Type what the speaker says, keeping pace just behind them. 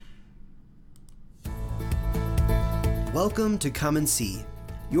Welcome to Come and See,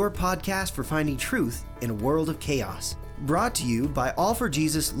 your podcast for finding truth in a world of chaos. Brought to you by All for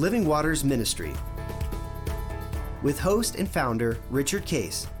Jesus Living Waters Ministry. With host and founder Richard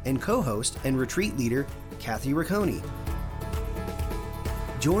Case and co-host and retreat leader Kathy Riccone.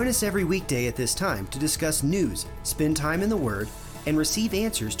 Join us every weekday at this time to discuss news, spend time in the Word, and receive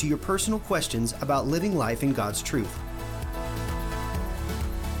answers to your personal questions about living life in God's truth.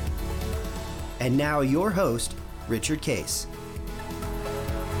 And now your host, Richard Case.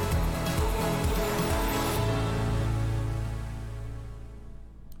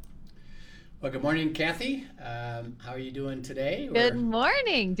 Well, good morning, Kathy. How are you doing today? Good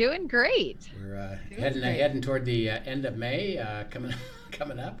morning. Doing great. We're heading toward the end of May,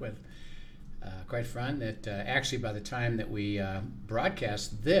 coming up with quite fun. That actually, by the time that we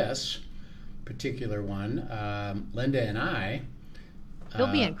broadcast this particular one, Linda and I, you'll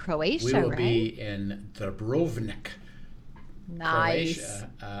be in Croatia, we will right? be in Dubrovnik, nice.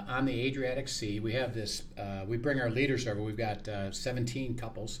 Croatia, on the Adriatic Sea. We have this. We bring our leaders over. We've got 17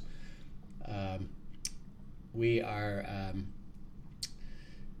 couples. We have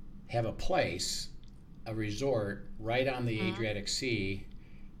a place, a resort right on the Adriatic Sea,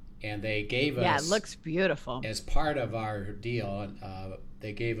 and they gave us. Yeah, it looks beautiful. As part of our deal,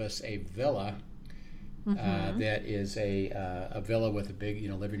 they gave us a villa. That is a villa with a big,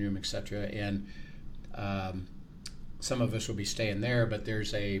 living room, etc. And some of us will be staying there, but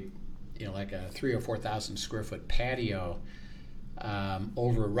there's a, like a 3,000 or 4,000 square foot patio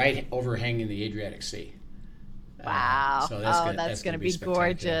overhanging the Adriatic Sea. Wow! So that's going to be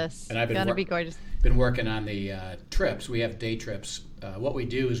gorgeous. And I've been working on the trips. We have day trips. What we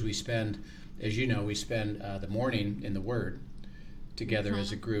do is we spend, as you know, the morning in the Word together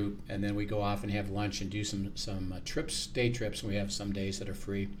as a group, and then we go off and have lunch and do some trips, day trips, and we have some days that are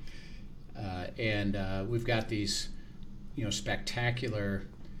free. And we've got these, spectacular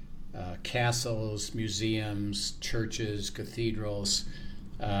castles, museums, churches, cathedrals.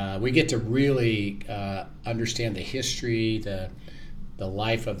 We get to really understand the history, the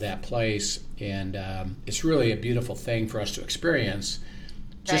life of that place, and it's really a beautiful thing for us to experience.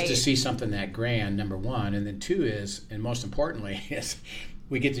 Just to see something that grand, number one, and then two is, and most importantly, is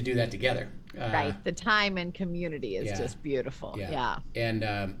we get to do that together. Right, the time and community is just beautiful. Yeah.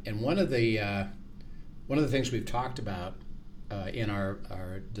 And one of the things we've talked about in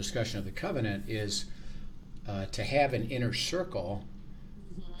our discussion of the covenant is to have an inner circle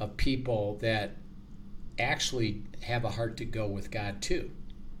of people that actually have a heart to go with God too.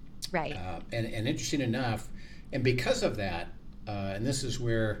 Right. And interesting enough, and because of that. And this is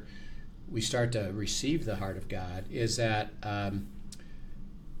where we start to receive the heart of God, is that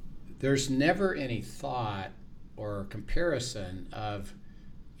there's never any thought or comparison of,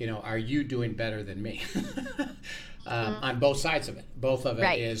 are you doing better than me? On both sides of it. Both of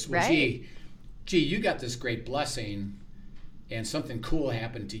it is, well, gee, you got this great blessing and something cool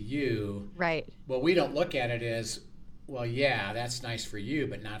happened to you. Right. Well, we don't look at it as, well, yeah, that's nice for you,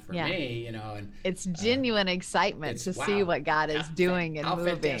 but not for me, And it's genuine excitement to see what God is doing and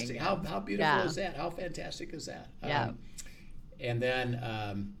moving. Fantastic. How beautiful is that? How fantastic is that? Yeah. And then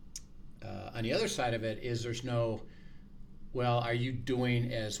on the other side of it is there's no, well, are you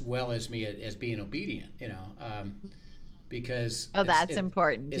doing as well as me as being obedient? Because that's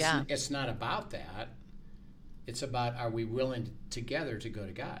important. It's not about that. It's about, are we willing together to go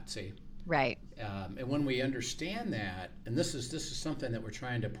to God? See. Right. And when we understand that, and this is something that we're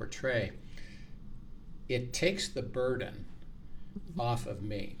trying to portray, it takes the burden off of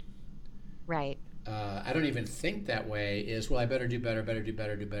me. Right. I don't even think that way is, well, I better do better.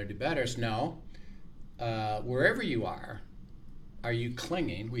 It's no. Wherever you are you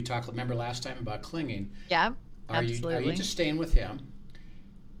clinging? We talked, remember last time about clinging. Yeah, absolutely. Are you just staying with Him?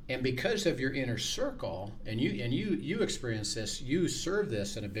 And because of your inner circle, and you experience this, you serve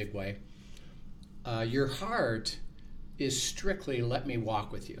this in a big way, your heart is strictly, let me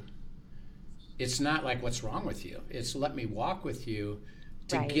walk with you. It's not like, what's wrong with you? It's let me walk with you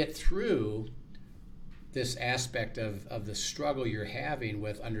to get through this aspect of the struggle you're having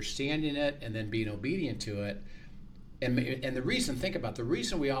with understanding it and then being obedient to it. And the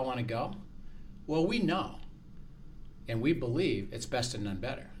reason we all want to go, well, we know and we believe it's best and none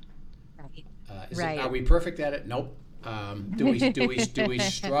better. Right. Are we perfect at it? Nope. Do we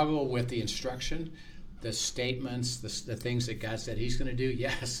struggle with the instruction, the statements, the things that God said He's going to do?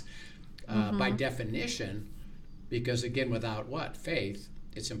 Yes. By definition, because again, without what? Faith,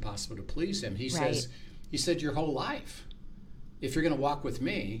 it's impossible to please Him. He said your whole life, if you're going to walk with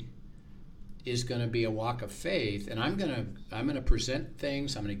me, is going to be a walk of faith, and I'm going to present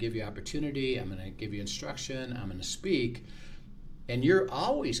things. I'm going to give you opportunity. I'm going to give you instruction. I'm going to speak, and you're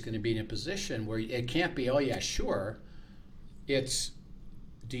always going to be in a position where it can't be, oh yeah, sure. It's,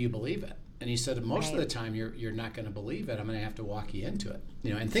 do you believe it? And he said, most of the time, you're not going to believe it. I'm going to have to walk you into it.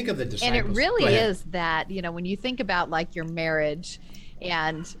 And think of the disciples. And it really is that, when you think about like your marriage,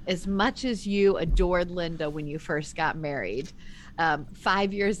 and as much as you adored Linda when you first got married,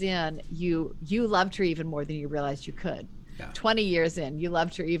 5 years in, you loved her even more than you realized you could. Yeah. 20 years in, you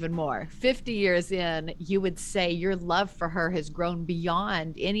loved her even more. 50 years in, you would say your love for her has grown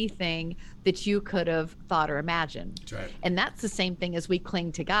beyond anything that you could have thought or imagined. That's right. And that's the same thing as we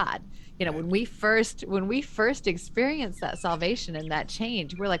cling to God. When we first experienced that salvation and that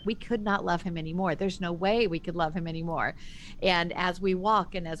change, we're like, we could not love him anymore. There's no way we could love him anymore. And as we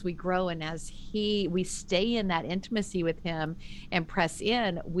walk and as we grow and as we stay in that intimacy with him and press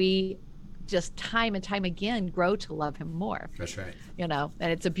in, we just time and time again grow to love him more. That's right. And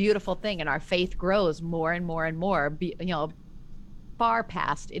it's a beautiful thing. And our faith grows more and more and more, far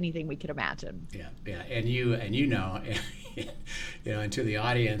past anything we could imagine. Yeah. And and to the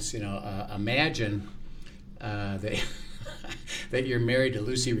audience, imagine that you're married to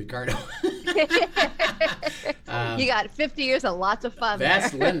Lucy Ricardo. You got 50 years of lots of fun.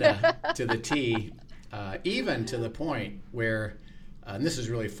 That's Linda to the T, even to the point where, and this is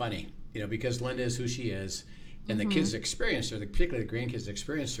really funny, because Linda is who she is, and the kids experienced her, particularly the grandkids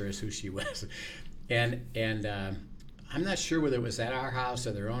experienced her as who she was. And I'm not sure whether it was at our house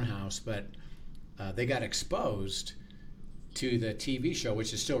or their own house, but they got exposed to the TV show,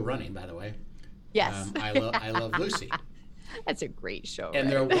 which is still running, by the way. Yes. I Love Lucy. That's a great show. And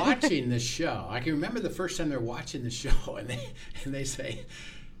they're watching the show. I can remember the first time they're watching the show, and they say,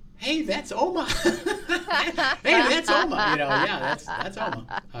 "Hey, that's Oma." Hey, that's Oma. That's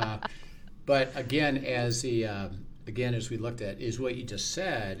Oma. But again, as we looked at, is what you just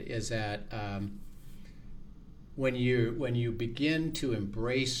said, is that when you begin to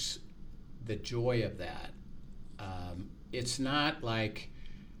embrace the joy of that, it's not like,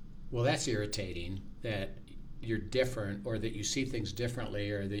 well, that's irritating that you're different, or that you see things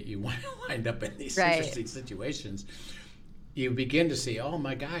differently, or that you wind up in these interesting situations. You begin to see, oh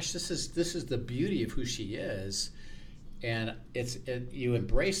my gosh, this is the beauty of who she is, and you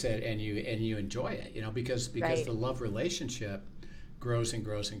embrace it and you enjoy it, because the love relationship grows and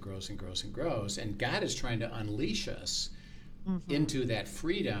grows and grows and grows and grows, and God is trying to unleash us into that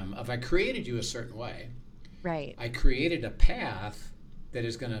freedom of, I created you a certain way. Right. I created a path that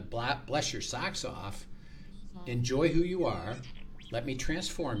is going to bless your socks off. Enjoy who you are. Let me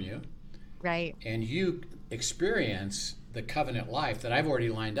transform you. Right. And you experience the covenant life that I've already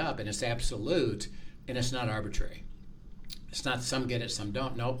lined up, and it's absolute, and it's not arbitrary. It's not some get it, some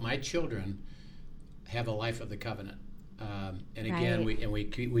don't. Nope, my children have a life of the covenant. And again,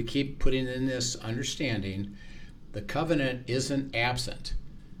 we keep putting in this understanding, the covenant isn't absent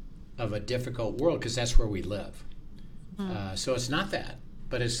of a difficult world, because that's where we live. So it's not that,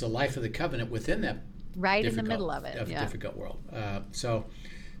 but it's the life of the covenant within that in the middle of it, a difficult world. So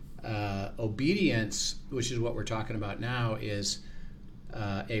obedience, which is what we're talking about now, is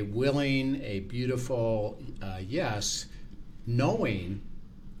a willing, a beautiful yes, knowing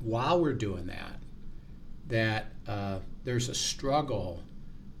while we're doing that there's a struggle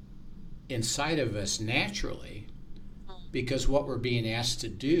inside of us naturally, because what we're being asked to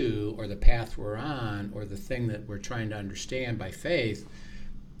do, or the path we're on, or the thing that we're trying to understand by faith,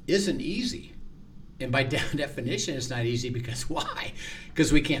 isn't easy. And by definition, it's not easy, because why?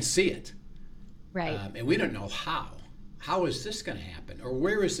 Because we can't see it. Right. And we don't know how. How is this going to happen? Or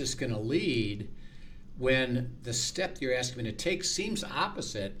where is this going to lead, when the step you're asking me to take seems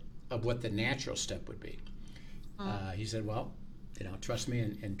opposite of what the natural step would be? He said, well, trust me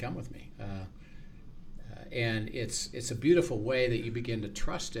and come with me. And it's a beautiful way that you begin to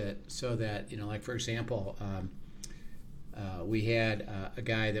trust it, so that, like, for example, we had a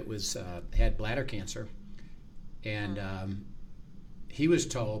guy that had bladder cancer, and he was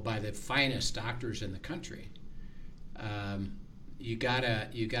told by the finest doctors in the country, you gotta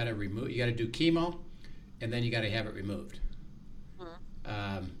do chemo, and then you gotta have it removed.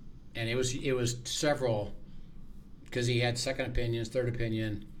 And it was several, because he had second opinions, third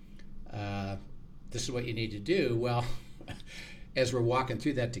opinion. This is what you need to do. Well, as we're walking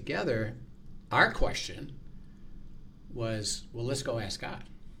through that together, our question was, well, let's go ask God.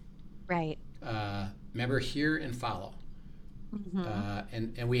 Right. Remember, hear and follow.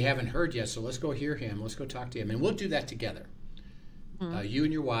 And we haven't heard yet, so let's go hear him. Let's go talk to him. And we'll do that together. You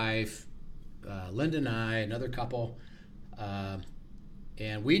and your wife, Linda and I, another couple.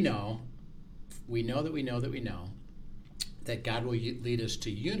 And we know we know that God will lead us to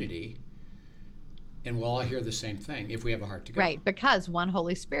unity, and we'll all hear the same thing if we have a heart to go. Right, because one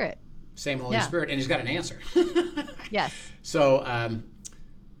Holy Spirit. Same Holy Spirit, and He's got an answer. Yes. So,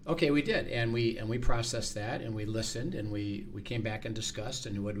 okay, we did, and we processed that, and we listened, and we came back and discussed,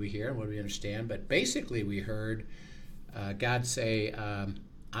 and what did we hear, and what did we understand? But basically, we heard God say,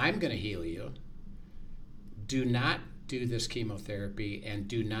 "I'm going to heal you. Do not do this chemotherapy, and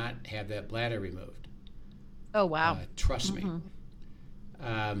do not have that bladder removed. Oh, wow. Trust me."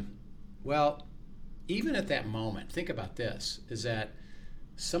 Well, even at that moment, think about this: is that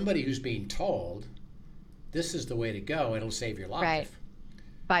somebody who's being told, "This is the way to go; it'll save your life." Right.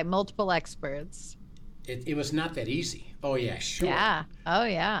 By multiple experts. It was not that easy. Oh yeah, sure. Yeah. Oh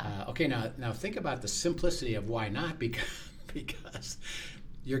yeah. Okay, now think about the simplicity of why not, because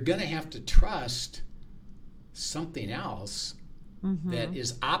you're going to have to trust something else that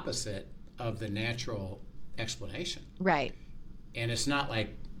is opposite of the natural explanation. Right. And it's not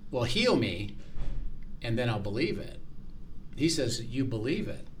like, well, heal me, and then I'll believe it. He says, you believe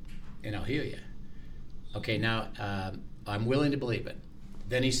it, and I'll heal you. Okay, now I'm willing to believe it.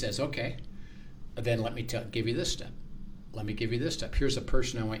 Then he says, okay, then let me give you this step. Let me give you this step. Here's a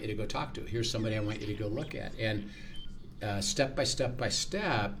person I want you to go talk to. Here's somebody I want you to go look at. And step by step by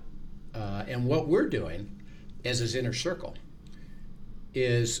step, and what we're doing as his inner circle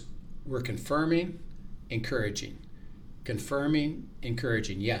is we're confirming, encouraging. Confirming,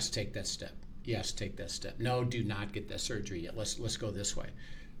 encouraging. Yes, take that step. Yes, take that step. No, do not get that surgery yet. Let's go this way.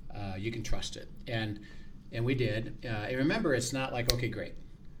 You can trust it. And we did. And remember, it's not like, okay, great.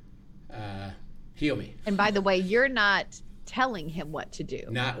 Heal me. And by the way, you're not telling him what to do.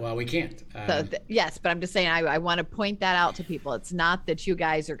 Well, we can't. Yes, but I'm just saying, I want to point that out to people. It's not that you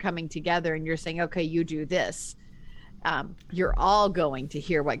guys are coming together and you're saying, okay, you do this. You're all going to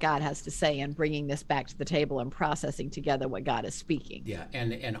hear what God has to say and bringing this back to the table and processing together what God is speaking. Yeah,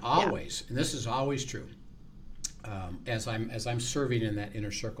 and always, and this is always true, as I'm serving in that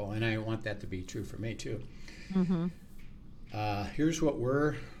inner circle, and I want that to be true for me too. Here's what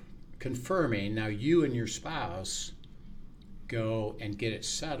we're confirming. Now you and your spouse go and get it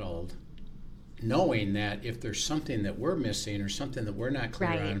settled, knowing that if there's something that we're missing or something that we're not clear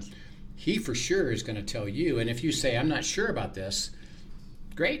on, he for sure is going to tell you. And if you say, I'm not sure about this,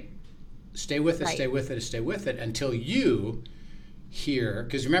 great. Stay with it, stay with it, stay with it until you hear.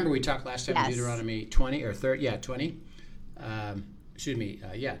 Because remember, we talked last time in Deuteronomy 20 or 30. Yeah, 20.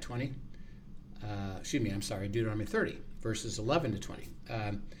 20. I'm sorry, Deuteronomy 30, verses 11 to 20.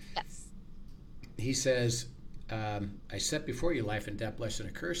 Yes. He says, I set before you life and death, blessing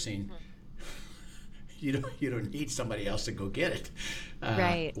and cursing. You don't need somebody else to go get it.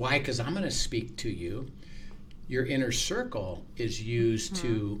 Right. Why? Because I'm going to speak to you. Your inner circle is used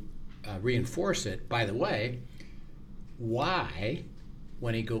to reinforce it. By the way, why?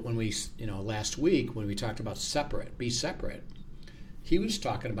 Last week when we talked about be separate, he was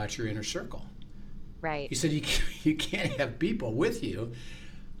talking about your inner circle. Right. He said you can't have people with you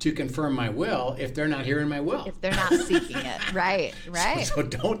to confirm my will if they're not hearing my will. If they're not seeking it. Right. So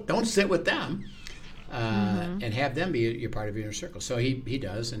don't sit with them. And have them be your part of your inner circle. So he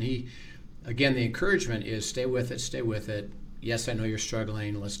does, and again, the encouragement is stay with it. Yes, I know you're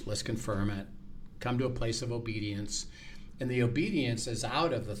struggling. Let's confirm it. Come to a place of obedience, and the obedience is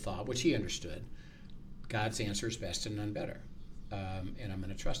out of the thought, which he understood. God's answer is best and none better, and I'm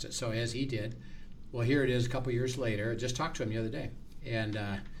going to trust it. So as he did, well, here it is. A couple years later, I just talked to him the other day, and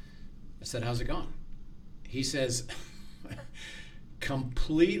I said, "How's it going?" He says,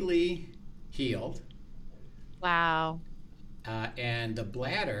 "Completely healed." Wow. And the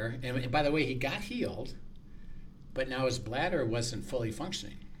bladder, and by the way, he got healed, but now his bladder wasn't fully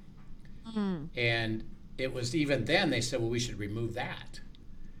functioning. And it was even then they said, well, we should remove that.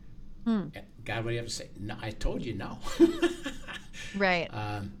 God, what do you have to say? No, I told you no. Right.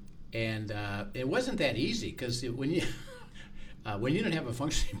 And it wasn't that easy because when you don't have a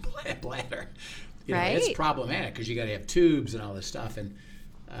functioning bladder, it's problematic because you got to have tubes and all this stuff. And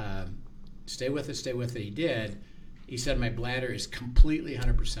stay with it. He did. He said, my bladder is completely 100%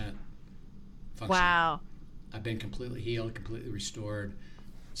 functioning. Wow. I've been completely healed, completely restored,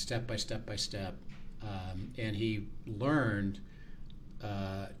 step by step by step. And he learned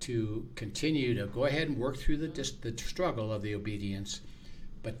to continue to go ahead and work through the struggle of the obedience,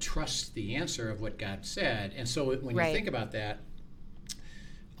 but trust the answer of what God said. And so when you think about that,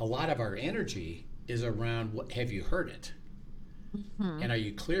 a lot of our energy is around have you heard it? And are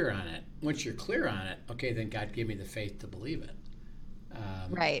you clear on it? Once you're clear on it, okay, then God gave me the faith to believe it.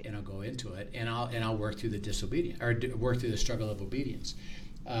 And I'll go into it, and I'll work through the disobedience or work through the struggle of obedience.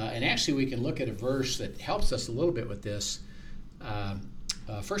 And actually, we can look at a verse that helps us a little bit with this.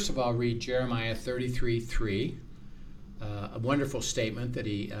 First of all, read Jeremiah 33:3, a wonderful statement that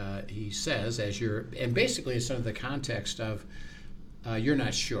he says and basically it's under the context of you're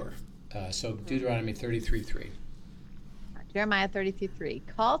not sure. So Deuteronomy 33:3. Jeremiah 33:3.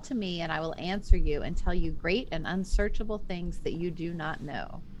 Call to me and I will answer you and tell you great and unsearchable things that you do not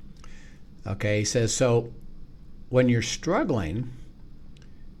know. Okay, he says, so when you're struggling,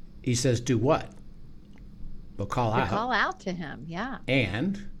 he says, do what? Well, call out. Call out to him, yeah.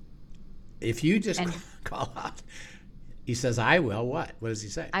 And if you just call out, he says, I will what? What does he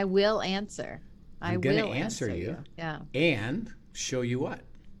say? I will answer. I'm going to answer you. Yeah. And show you what?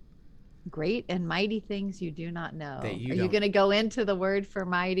 Great and mighty things you do not know. Are you going to go into the word for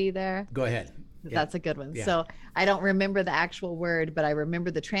mighty there? Go ahead. That's a good one. Yeah. So I don't remember the actual word, but I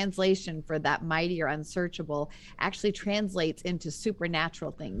remember the translation for that mighty or unsearchable actually translates into supernatural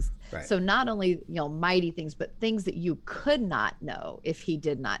things. Right. So not only, mighty things, but things that you could not know if he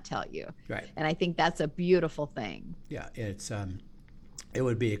did not tell you. Right. And I think that's a beautiful thing. Yeah. It's it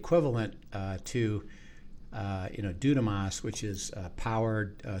would be equivalent to dunamis, which is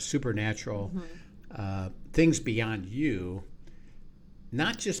powered, supernatural, things beyond you.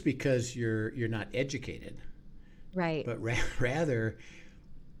 Not just because you're not educated, right? But rather,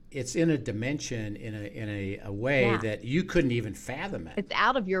 it's in a dimension, in a way that you couldn't even fathom it. It's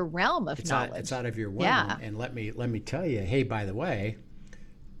out of your realm of knowledge. It's out of your realm. Yeah. And let me tell you, hey, by the way,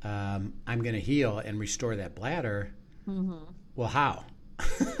 I'm going to heal and restore that bladder. Mm-hmm. Well, how?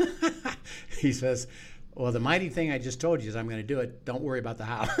 He says, well, the mighty thing I just told you is I'm going to do it. Don't worry about the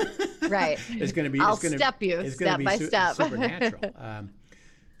how. Right. It's going to be. I'll step you step by step. Supernatural.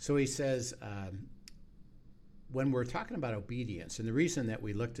 So he says, when we're talking about obedience, and the reason that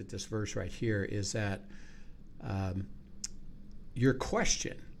we looked at this verse right here is that your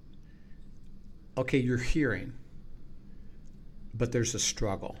question, okay, you're hearing, but there's a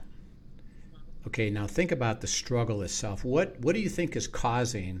struggle. Okay, now think about the struggle itself. What do you think is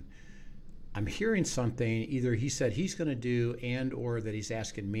causing? I'm hearing something, either he said he's going to do and or that he's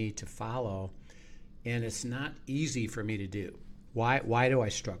asking me to follow, and it's not easy for me to do. Why do I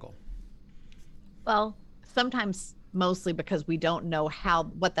struggle? Well, sometimes mostly because we don't know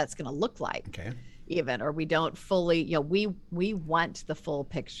what that's going to look like. Okay. Even, or we don't fully, we want the full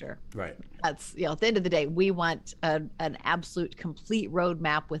picture. Right. That's, at the end of the day, we want an absolute complete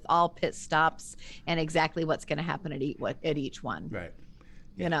roadmap with all pit stops and exactly what's going to happen at each one. Right.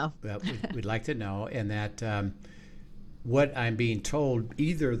 Well, we'd like to know, and that what I'm being told,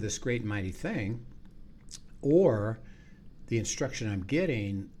 either this great and mighty thing, or the instruction I'm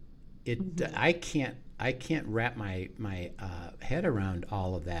getting, I can't wrap my head around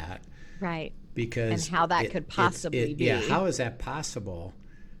all of that. Right. Because and how that could possibly be. Yeah, how is that possible?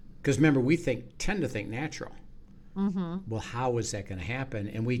 Because remember, we tend to think natural. Mm-hmm. Well, how is that going to happen?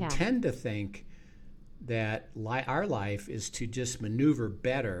 And we tend to think that our life is to just maneuver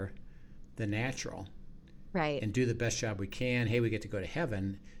better than natural. Right. And do the best job we can. Hey, we get to go to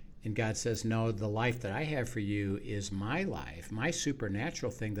heaven. And God says, no, the life that I have for you is my life, my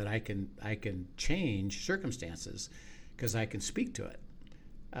supernatural thing that I can change circumstances because I can speak to it.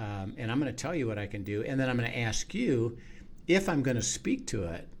 And I'm going to tell you what I can do. And then I'm going to ask you if I'm going to speak to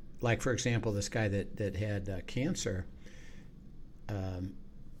it. Like, for example, this guy that had cancer. And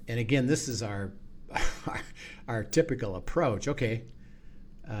again, this is our typical approach. Okay,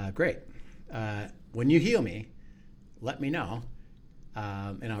 great. When you heal me, let me know.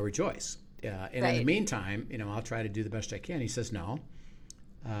 And I'll rejoice. And in the meantime, I'll try to do the best I can. He says, no,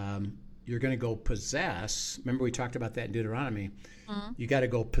 you're going to go possess. Remember, we talked about that in Deuteronomy. Mm-hmm. You got to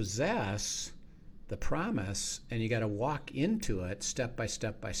go possess the promise, and you got to walk into it step by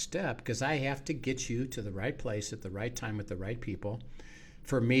step by step, because I have to get you to the right place at the right time with the right people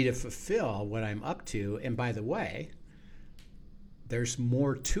for me to fulfill what I'm up to. And by the way, there's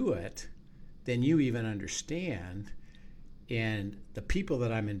more to it than you even understand. And the people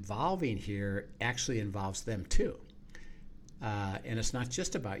that I'm involving here actually involves them too. And it's not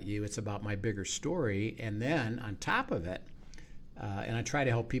just about you, it's about my bigger story. And then on top of it, and I try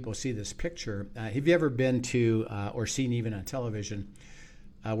to help people see this picture. Have you ever been to, or seen even on television,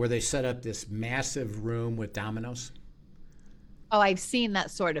 where they set up this massive room with dominoes? Oh, I've seen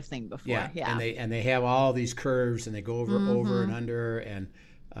that sort of thing before. Yeah. And they have all these curves, and they go over and under, and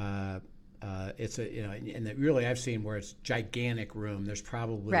it's and really I've seen where it's gigantic room. There's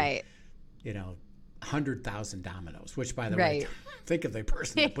probably 100,000 dominoes. Which, by the way, think of the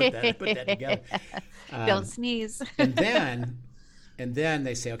person that put that together. Don't sneeze. and then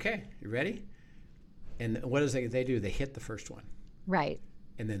they say, "Okay, you ready?" And what does they do? They hit the first one. Right.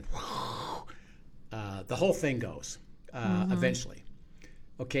 and then the whole thing goes eventually.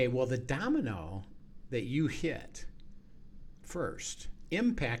 Okay, well, the domino that you hit first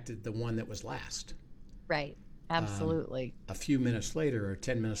impacted the one that was last. Right. Absolutely. A few minutes later, or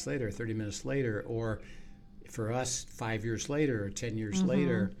 10 minutes later, or 30 minutes later, or for us, 5 years later, or 10 years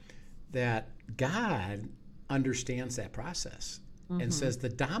later, that God understands that process and says the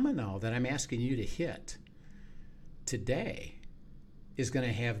domino that I'm asking you to hit today is going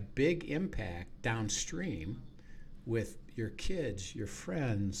to have big impact downstream with your kids, your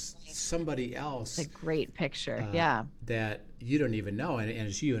friends, somebody else. It's a great picture. That you don't even know. And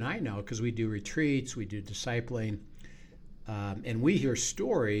as you and I know, because we do retreats, we do discipling, and we hear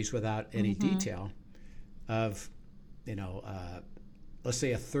stories without any detail of, let's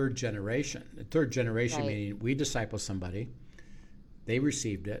say a third generation. A third generation meaning we discipled somebody, they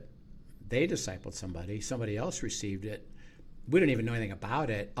received it, they discipled somebody else received it. We don't even know anything about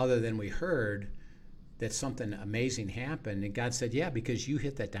it other than we heard that something amazing happened, and God said, yeah, because you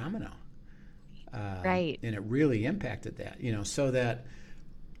hit that domino. And it really impacted that, so that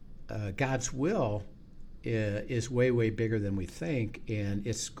God's will is way, way bigger than we think, and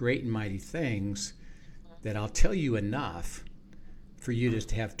it's great and mighty things that I'll tell you enough for you just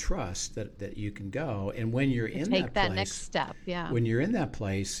to have trust that you can go. And when you're in that place, take that next step, when you're in that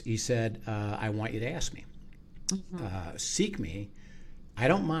place, he said, I want you to ask me. Seek me. I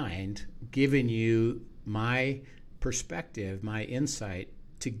don't mind giving you my perspective, my insight,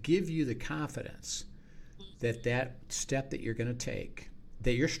 to give you the confidence that step that you're going to take,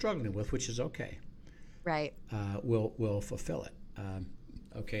 that you're struggling with, which is okay, will fulfill it.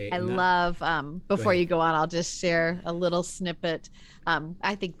 Okay. I love, before you go on, I'll just share a little snippet.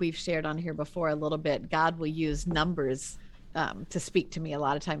 I think we've shared on here before a little bit. God will use numbers to speak to me a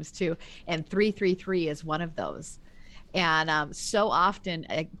lot of times too. And 333 is one of those. And so often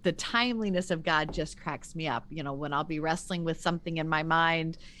the timeliness of God just cracks me up. When I'll be wrestling with something in my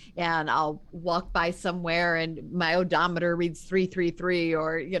mind and I'll walk by somewhere and my odometer reads 333,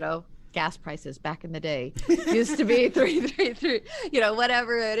 or, gas prices back in the day used to be 333,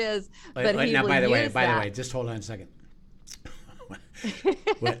 whatever it is. But by the way, just hold on a second.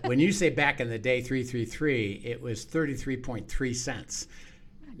 When you say back in the day 333, it was 33.3 cents.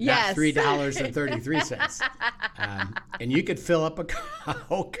 Not $3.33. And you could fill up a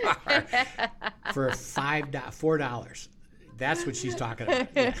whole car for $4. That's what she's talking about.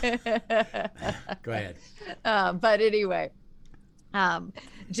 Yeah. Go ahead. But anyway,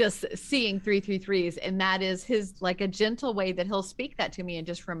 just seeing 333s, and that is his, like, a gentle way that he'll speak that to me and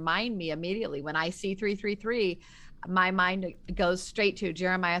just remind me immediately when I see 333. My mind goes straight to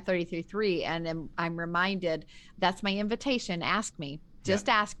Jeremiah 33:3, and I'm reminded that's my invitation. Ask me. Just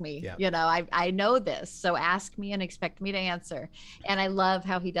ask me. I know this, so ask me and expect me to answer. And I love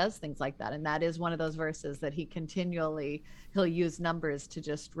how he does things like that. And that is one of those verses that he'll use numbers to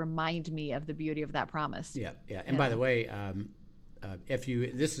just remind me of the beauty of that promise. Yeah. And by the way,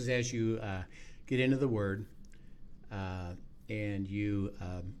 this is as you get into the Word and you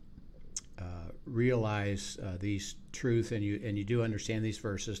realize these truths, and you do understand these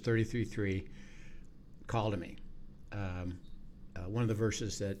verses, 33:3, call to me. One of the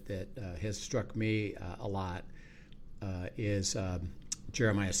verses that has struck me a lot is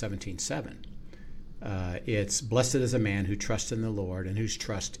Jeremiah 17:7. It's blessed is a man who trusts in the Lord and whose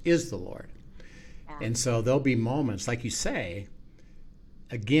trust is the Lord. And so there'll be moments, like you say,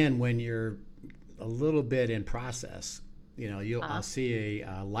 again, when you're a little bit in process, I'll see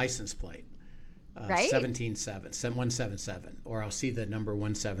a license plate, 177, or I'll see the number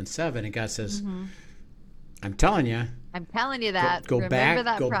 177, and God says, I'm telling you that. Go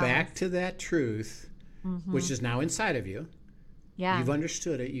back to that truth, which is now inside of you. Yeah. You've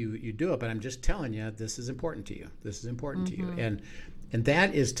understood it. You do it, but I'm just telling you, this is important to you. This is important to you. And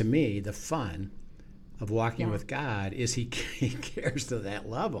that is, to me, the fun of walking with God, is he cares to that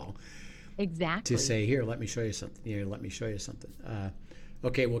level. Exactly. To say, here, let me show you something. Let me show you something.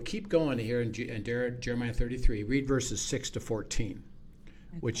 Okay, we'll keep going here in Jeremiah 33. Read verses 6 to 14.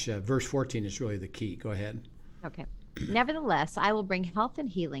 Which verse 14 is really the key. Go ahead. Okay. Nevertheless, I will bring health and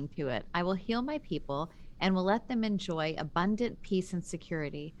healing to it. I will heal my people and will let them enjoy abundant peace and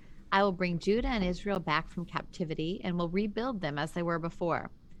security. I will bring Judah and Israel back from captivity and will rebuild them as they were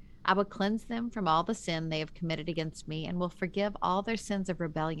before. I will cleanse them from all the sin they have committed against me and will forgive all their sins of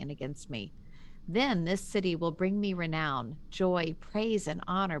rebellion against me. Then this city will bring me renown, joy, praise, and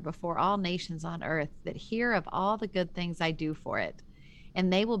honor before all nations on earth that hear of all the good things I do for it.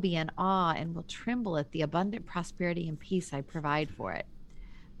 And they will be in awe and will tremble at the abundant prosperity and peace I provide for it.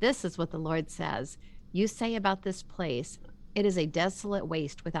 This is what the Lord says. You say about this place, It is a desolate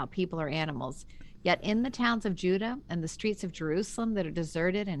waste without people or animals. Yet in the towns of Judah and the streets of Jerusalem that are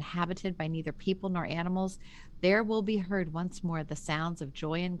deserted and inhabited by neither people nor animals, there will be heard once more the sounds of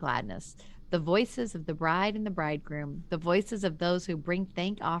joy and gladness, the voices of the bride and the bridegroom, the voices of those who bring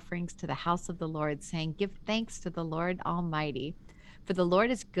thank offerings to the house of the Lord, saying, Give thanks to the Lord Almighty. For the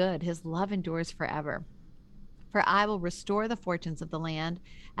Lord is good, his love endures forever. For I will restore the fortunes of the land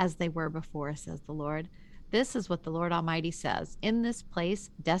as they were before, says the Lord. This is what the Lord Almighty says. In this place,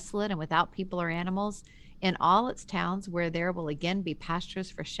 desolate and without people or animals, in all its towns where there will again be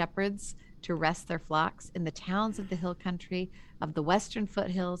pastures for shepherds to rest their flocks, in the towns of the hill country, of the western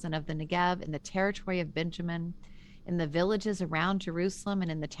foothills and of the Negev, in the territory of Benjamin, in the villages around Jerusalem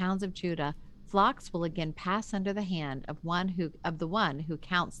and in the towns of Judah, flocks will again pass under the hand of the one who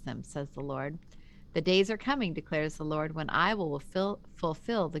counts them, says the Lord. The days are coming, declares the Lord, when I will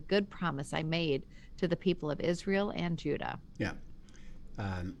fulfill the good promise I made to the people of Israel and Judah. Yeah.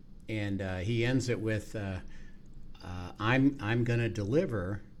 And he ends it with, I'm going to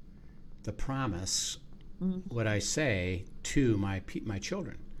deliver the promise, what I say, to my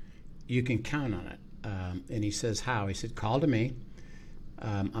children. You can count on it. And he says, how? He said, call to me.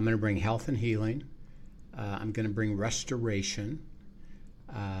 I'm going to bring health and healing. I'm going to bring restoration.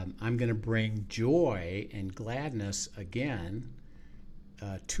 I'm going to bring joy and gladness again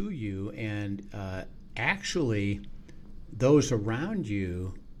to you. And actually, those around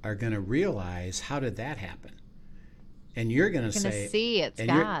you are going to realize, how did that happen? And you're going to say, see it's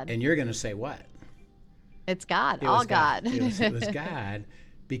God. You're going to say what? It's God, all God. It was God,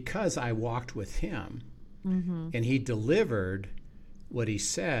 because I walked with him, and he delivered what he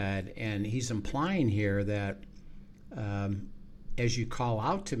said. And he's implying here that as you call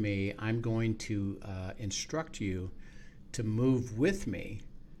out to me, I'm going to instruct you to move with me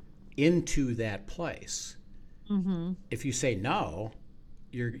into that place. If you say no,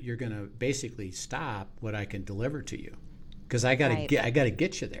 you're going to basically stop what I can deliver to you, because I got to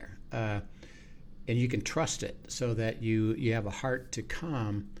get you there, and you can trust it, so that you have a heart to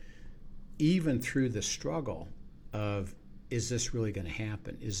come even through the struggle of, is this really going to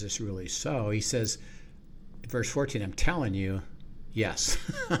happen? Is this really so? He says, verse 14, I'm telling you, yes.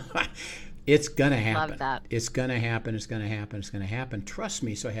 It's going to happen. Love that. It's going to happen. It's going to happen. It's going to happen. Trust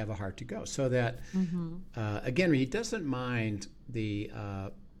me, so I have a heart to go. So that, again, he doesn't mind the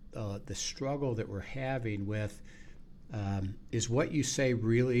struggle that we're having with, is what you say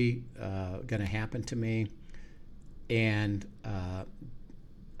really going to happen to me? And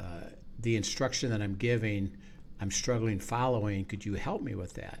the instruction that I'm giving, I'm struggling following. Could you help me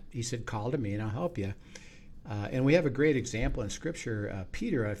with that? He said, call to me and I'll help you. And we have a great example in Scripture.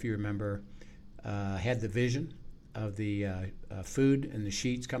 Peter, if you remember, had the vision of the food and the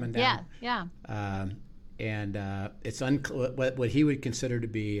sheets coming down. Yeah. And it's what he would consider to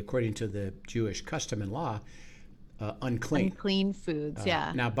be, according to the Jewish custom and law, unclean. Unclean foods,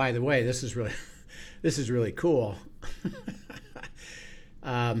 yeah. Now, by the way, this is really cool.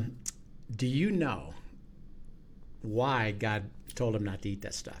 Do you know why God told him not to eat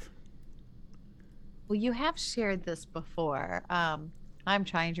that stuff? Well, you have shared this before. I'm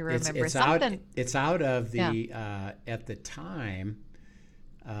trying to remember it's something. It's out of the at the time,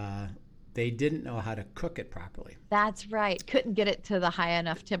 they didn't know how to cook it properly. That's right. Couldn't get it to the high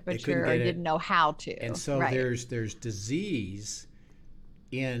enough temperature, or didn't know how to. And so there's disease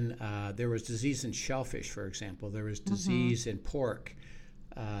in there was disease in shellfish, for example. There was disease in pork.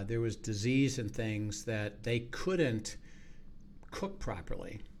 There was disease in things that they couldn't cook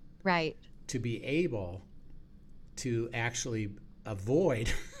properly. Right. To be able to actually avoid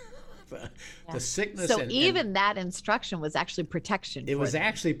the sickness. So even that instruction was actually protection. It was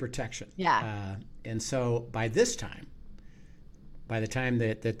actually protection. Yeah. And so by the time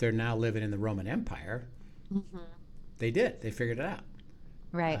that they're now living in the Roman Empire, they figured it out.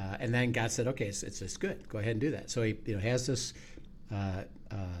 Right. And then God said, okay, it's good. Go ahead and do that. So he has this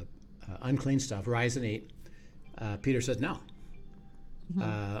unclean stuff, rise and eat. Peter says, no,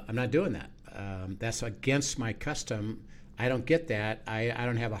 I'm not doing that. That's against my custom. I don't get that. I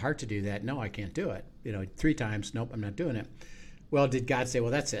don't have a heart to do that. No, I can't do it. 3 times. Nope, I'm not doing it. Well, did God say,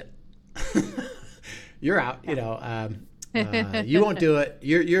 well, that's it. You're out. You won't do it.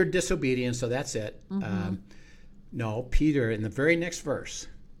 You're disobedient, so that's it. No, Peter, in the very next verse,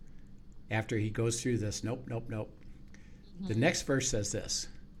 after he goes through this, nope. The next verse says this: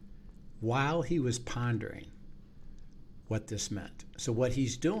 while he was pondering what this meant. So what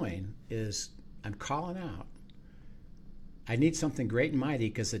he's doing is, I'm calling out, I need something great and mighty,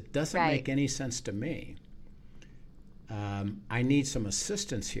 because it doesn't make any sense to me. I need some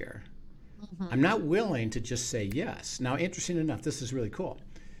assistance here. I'm not willing to just say yes. Now, interesting enough, this is really cool.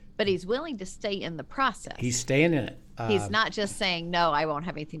 But he's willing to stay in the process. He's staying in it. He's not just saying, no, I won't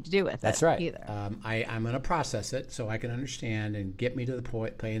have anything to do with That's it right. either. I'm going to process it so I can understand and get me to the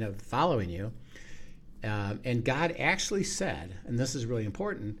point of following you. And God actually said, and this is really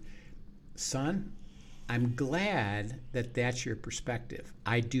important, son, I'm glad that that's your perspective.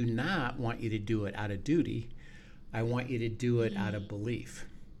 I do not want you to do it out of duty. I want you to do it out of belief.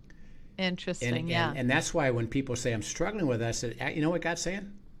 Interesting, And that's why when people say, I'm struggling with it, I said, you know what God's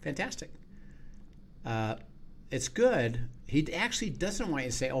saying? Fantastic. It's good. He actually doesn't want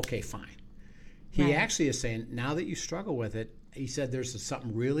you to say, okay, fine. He actually is saying, now that you struggle with it, he said, there's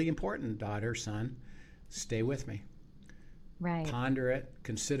something really important, daughter, son. Stay with me. Right. Ponder it,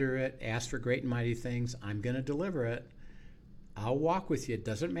 consider it, ask for great and mighty things. I'm going to deliver it. I'll walk with you. It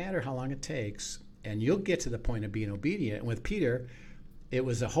doesn't matter how long it takes. And you'll get to the point of being obedient. And with Peter, it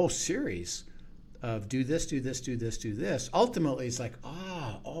was a whole series of do this, do this, do this, do this. Ultimately, it's like,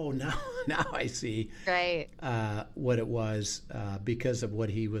 now I see what it was because of what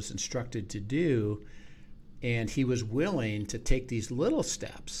he was instructed to do. And he was willing to take these little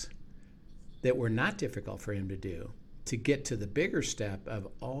steps that were not difficult for him to do to get to the bigger step of,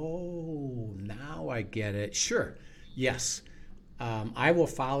 now I get it. Sure, yes, I will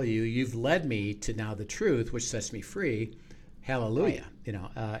follow you. You've led me to now the truth, which sets me free. Hallelujah.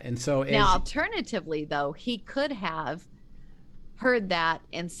 And so now, alternatively, though, he could have heard that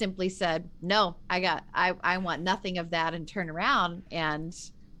and simply said, no, I want nothing of that, and turn around, and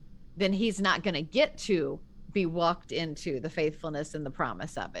then he's not going to get to be walked into the faithfulness and the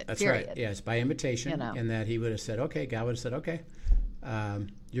promise of it. That's period. right. Yes, by invitation, and that he would have said, okay, God would have said, okay,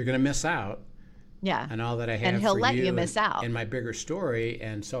 you're going to miss out. Yeah. And all that I have and he'll for let you you miss out in my bigger story,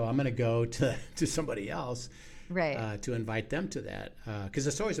 and so I'm going to go to somebody else, to invite them to that, because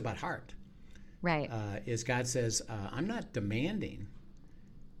it's always about heart. Right. Is God says, I'm not demanding,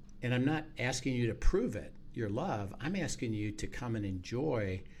 and I'm not asking you to prove it, your love. I'm asking you to come and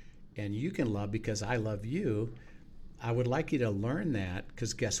enjoy, and you can love because I love you. I would like you to learn that,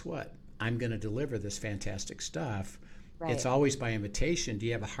 because guess what? I'm going to deliver this fantastic stuff. Right. It's always by invitation. Do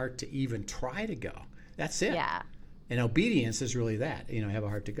you have a heart to even try to go? That's it. Yeah. And obedience is really that. Have a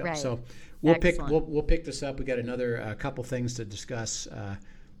heart to go. Right. So we'll pick this up. We got another couple things to discuss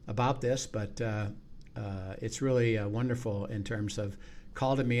about this, but it's really wonderful in terms of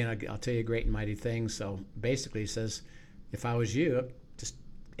call to me and I'll tell you great and mighty things. So basically, he says, if I was you, just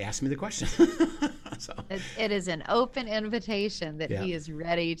ask me the question. So it is an open invitation that he is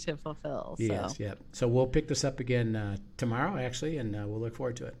ready to fulfill. Yes, yeah. So we'll pick this up again tomorrow, actually, and we'll look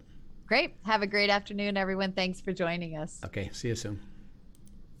forward to it. Great. Have a great afternoon, everyone. Thanks for joining us. Okay. See you soon.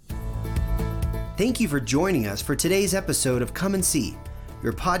 Thank you for joining us for today's episode of Come and See,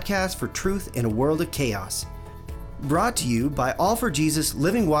 your podcast for truth in a world of chaos. Brought to you by All for Jesus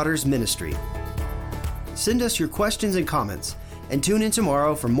Living Waters Ministry. Send us your questions and comments, and tune in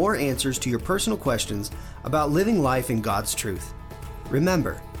tomorrow for more answers to your personal questions about living life in God's truth.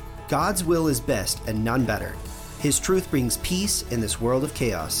 Remember, God's will is best and none better. His truth brings peace in this world of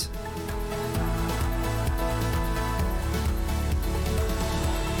chaos.